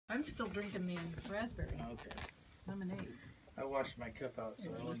I'm still drinking the raspberry Okay. lemonade. I washed my cup out, so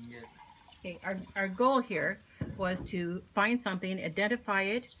I wouldn't get. Okay, our goal here was to find something, identify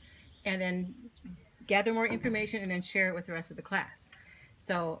it, and then gather more information and then share it with the rest of the class.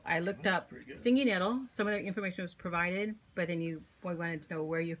 So I looked up stinging nettle. Some of the information was provided, but then we wanted to know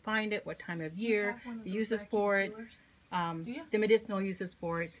where you find it, what time of year, the uses for it, the medicinal uses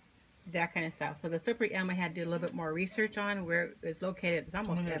for it, that kind of stuff. So the slippery elm I had to do a little bit more research on where it was located. It's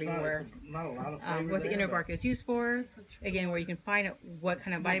almost everywhere. Not a lot of flavor what the inner there, bark is used for. Again, where you can find out what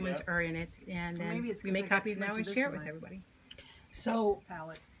kind of vitamins are in it, and then we make copies now and share it with everybody. So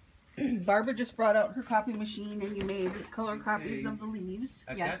Barbara just brought out her copy machine, and you made color copies of the leaves.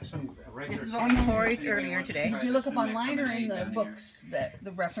 I've got some regular We foraged earlier today. Did you look up online or in the books,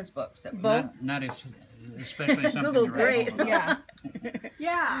 the reference books that Both. Not especially something Google's to write great. home. Yeah.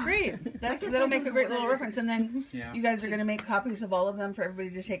 Yeah. Great. That'll make a great little reference. And then you guys are going to make copies of all of them for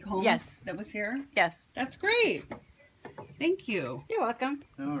everybody to take home. Yes. That was here. Yes. That's great. Thank you. You're welcome.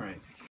 All right.